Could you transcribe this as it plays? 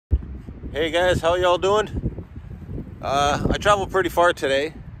Hey guys, how y'all doing? I traveled pretty far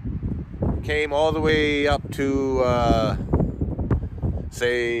today. Came all the way up to,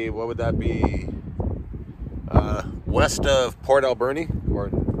 say, what would that be? West of Port Alberni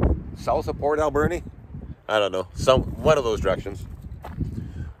or south of Port Alberni? I don't know, one of those directions.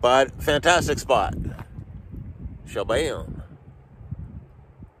 But fantastic spot. Shabam.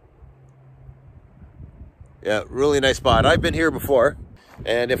 Yeah, really nice spot. I've been here before.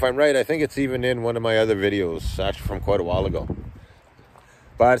 And if I'm right, I think it's even in one of my other videos, actually from quite a while ago.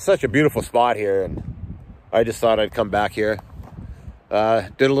 But it's such a beautiful spot here, and I just thought I'd come back here.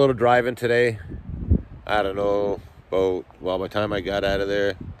 Did a little driving today. I don't know, by the time I got out of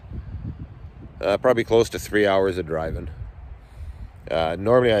there, probably close to 3 hours of driving.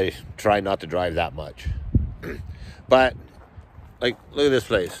 Normally I try not to drive that much. But, like, look at this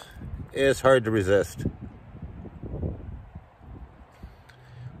place. It's hard to resist.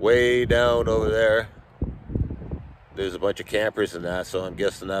 Way down over there, there's a bunch of campers and that, so I'm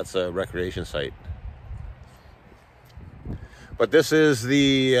guessing that's a recreation site. But this is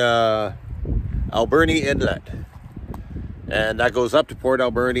the Alberni Inlet, and that goes up to Port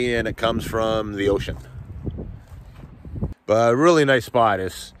Alberni, and it comes from the ocean. But a really nice spot,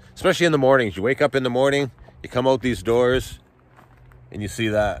 especially in the mornings. You wake up in the morning, you come out these doors, and you see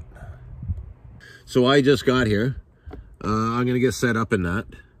that. So I just got here. I'm gonna get set up in that.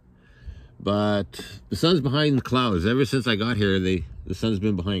 But the sun's behind the clouds. Ever since I got here, the sun's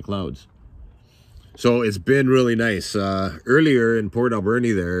been behind clouds. So it's been really nice. Earlier in Port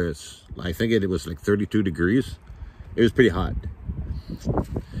Alberni there, I think it was like 32 degrees. It was pretty hot.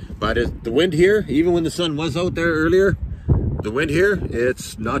 But the wind here, even when the sun was out there earlier, the wind here,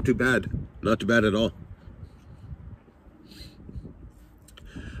 it's not too bad. Not too bad at all.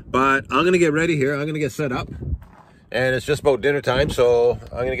 But I'm going to get ready here. I'm going to get set up. And it's just about dinner time, so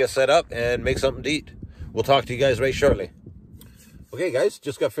I'm going to get set up and make something to eat. We'll talk to you guys right shortly. Okay, guys,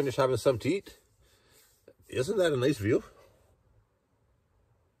 just got finished having something to eat. Isn't that a nice view?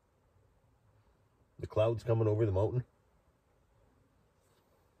 The clouds coming over the mountain.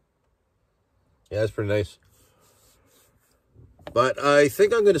 Yeah, it's pretty nice. But I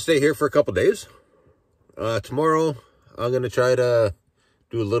think I'm going to stay here for a couple days. Tomorrow, I'm going to try to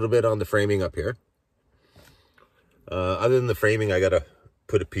do a little bit on the framing up here. Other than the framing, I got to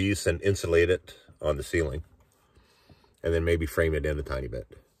put a piece and insulate it on the ceiling. And then maybe frame it in a tiny bit.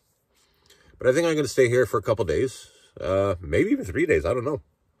 But I think I'm going to stay here for a couple days. Maybe even 3 days. I don't know.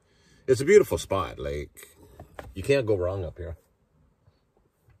 It's a beautiful spot. Like, you can't go wrong up here.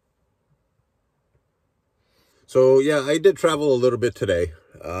 So, yeah, I did travel a little bit today.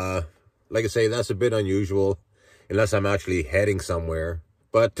 Like I say, that's a bit unusual. Unless I'm actually heading somewhere.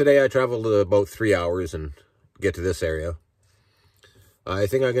 But today I traveled about 3 hours and get to this area. I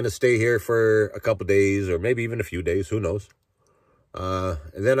think I'm going to stay here for a couple days or maybe even a few days, who knows. And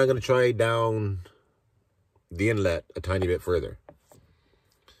then I'm going to try down the inlet a tiny bit further.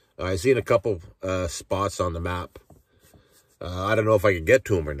 I've seen a couple spots on the map. I don't know if I can get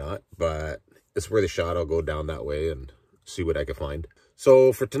to them or not, but it's worth a shot. I'll go down that way and see what I can find.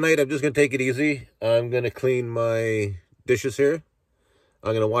 So for tonight, I'm just going to take it easy. I'm going to clean my dishes here.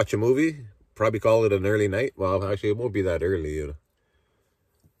 I'm going to watch a movie. Probably call it an early night. Well, actually, it won't be that early, you know.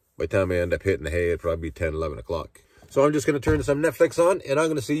 By the time I end up hitting the hay, it'll probably be 10, 11 o'clock. So I'm just going to turn some Netflix on, and I'm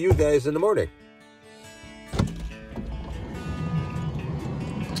going to see you guys in the morning.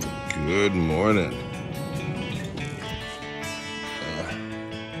 Good morning.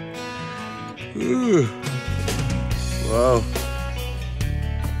 Wow.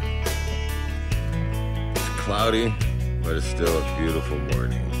 It's cloudy, but it's still a beautiful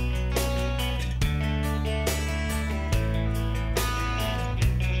morning.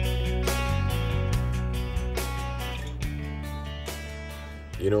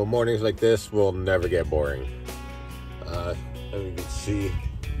 You know, mornings like this will never get boring. As you can see,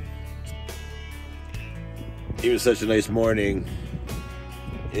 even such a nice morning,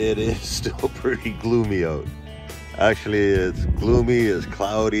 it is still pretty gloomy out. Actually, it's gloomy, it's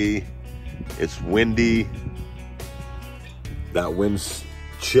cloudy, it's windy. That wind's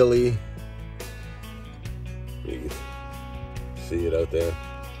chilly. You can see it out there.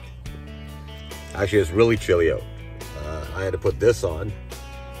 Actually, it's really chilly out. I had to put this on.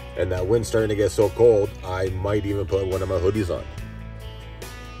 And that wind's starting to get so cold, I might even put one of my hoodies on.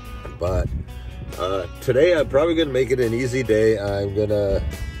 But today I'm probably going to make it an easy day. I'm going to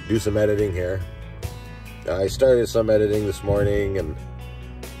do some editing here. I started some editing this morning, and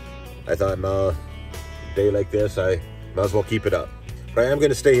I thought, no, a day like this, I might as well keep it up. But I am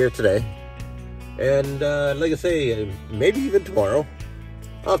going to stay here today. And like I say, maybe even tomorrow.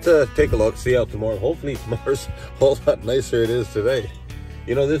 I'll have to take a look, see how tomorrow. Hopefully tomorrow's a whole lot nicer it is today.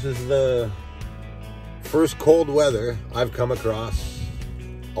 You know, this is the first cold weather I've come across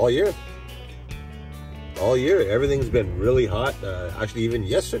all year. All year, everything's been really hot. Actually, even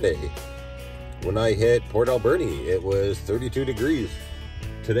yesterday, when I hit Port Alberni, it was 32 degrees.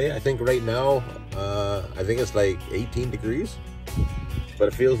 Today, I think right now, I think it's like 18 degrees, but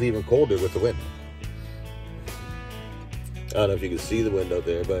it feels even colder with the wind. I don't know if you can see the wind out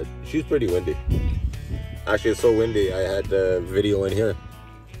there, but she's pretty windy. Actually, it's so windy, I had the video in here.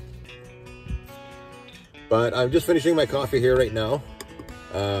 But I'm just finishing my coffee here right now.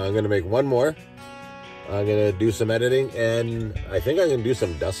 I'm gonna make one more. I'm gonna do some editing, and I think I'm gonna do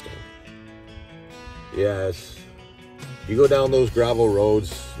some dusting. Yes, you go down those gravel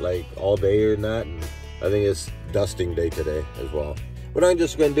roads like all day or not, and I think it's dusting day today as well. But I'm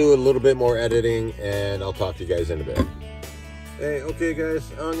just gonna do a little bit more editing, and I'll talk to you guys in a bit. Hey, okay guys,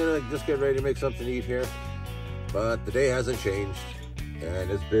 I'm gonna just get ready to make something to eat here. But the day hasn't changed,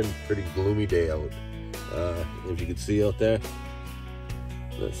 and it's been a pretty gloomy day out. If you can see out there,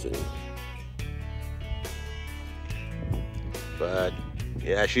 let's see. But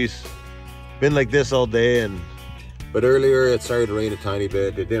yeah, she's been like this all day, but earlier it started to rain a tiny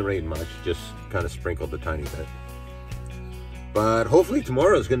bit. It didn't rain much, just kind of sprinkled a tiny bit. But hopefully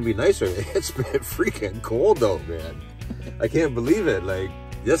tomorrow is going to be nicer. It's been freaking cold though, man. I can't believe it. Like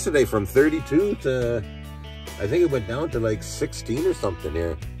yesterday from 32 to, I think it went down to like 16 or something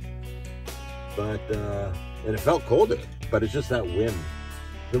here. But, and it felt colder, but it's just that wind.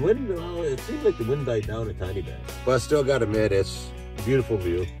 The wind, well, it seems like the wind died down a tiny bit. But I still gotta admit, it's a beautiful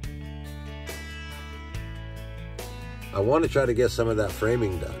view. I want to try to get some of that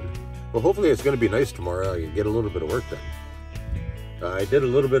framing done. Well, hopefully it's going to be nice tomorrow. I can get a little bit of work done. I did a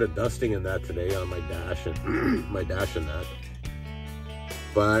little bit of dusting in that today on my dash and my dash and that.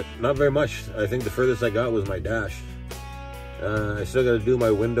 But not very much. I think the furthest I got was my dash. I still got to do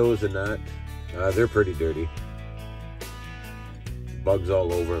my windows and that. They're pretty dirty. Bugs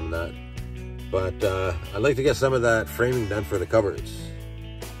all over them, that. But I'd like to get some of that framing done for the cupboards.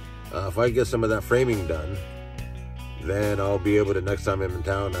 If I get some of that framing done, then I'll be able to, next time I'm in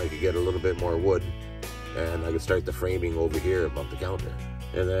town, I could get a little bit more wood, and I could start the framing over here above the counter.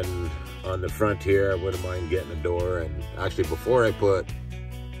 And then on the front here, I wouldn't mind getting a door. And actually, before I put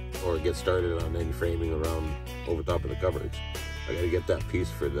or get started on any framing around over top of the cupboards, I gotta get that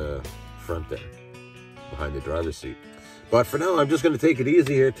piece for the front there, behind the driver's seat. But for now, I'm just gonna take it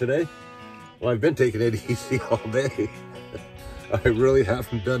easy here today. Well, I've been taking it easy all day. I really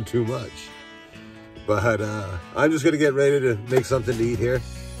haven't done too much. But I'm just gonna get ready to make something to eat here,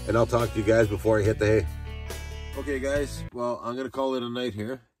 and I'll talk to you guys before I hit the hay. Okay guys, well, I'm gonna call it a night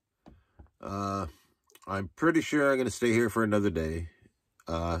here. I'm pretty sure I'm gonna stay here for another day.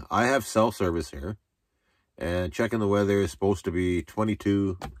 I have cell service here, and checking the weather is supposed to be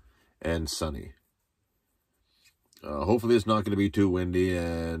 22 and sunny. Hopefully it's not gonna be too windy,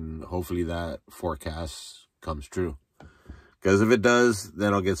 and hopefully that forecast comes true. Because if it does,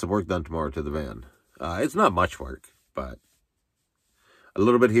 then I'll get some work done tomorrow to the van. It's not much work, but a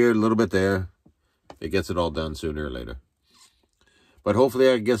little bit here, a little bit there. It gets it all done sooner or later. But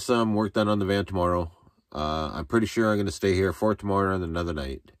hopefully I can get some work done on the van tomorrow. I'm pretty sure I'm going to stay here for tomorrow and another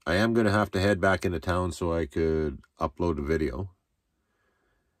night. I am going to have to head back into town so I could upload a video.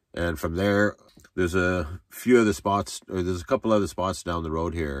 And from there, there's a few other spots, or there's a couple other spots down the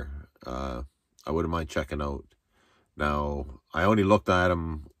road here I wouldn't mind checking out. Now, I only looked at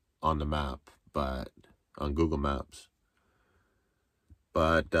them on the map, but on Google Maps.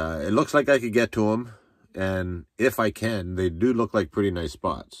 But it looks like I could get to them, and if I can, they do look like pretty nice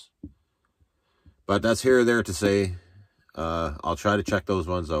spots. But that's here or there to say. I'll try to check those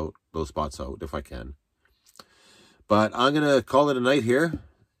spots out if I can. But I'm gonna call it a night here,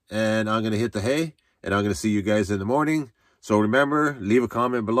 and I'm gonna hit the hay, and I'm gonna see you guys in the morning. So remember, leave a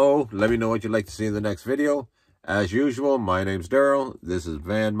comment below. Let me know what you'd like to see in the next video. As usual, my name's Darryl. This is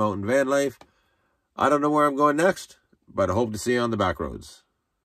Mountain Van Life. I don't know where I'm going next, but I hope to see you on the back roads.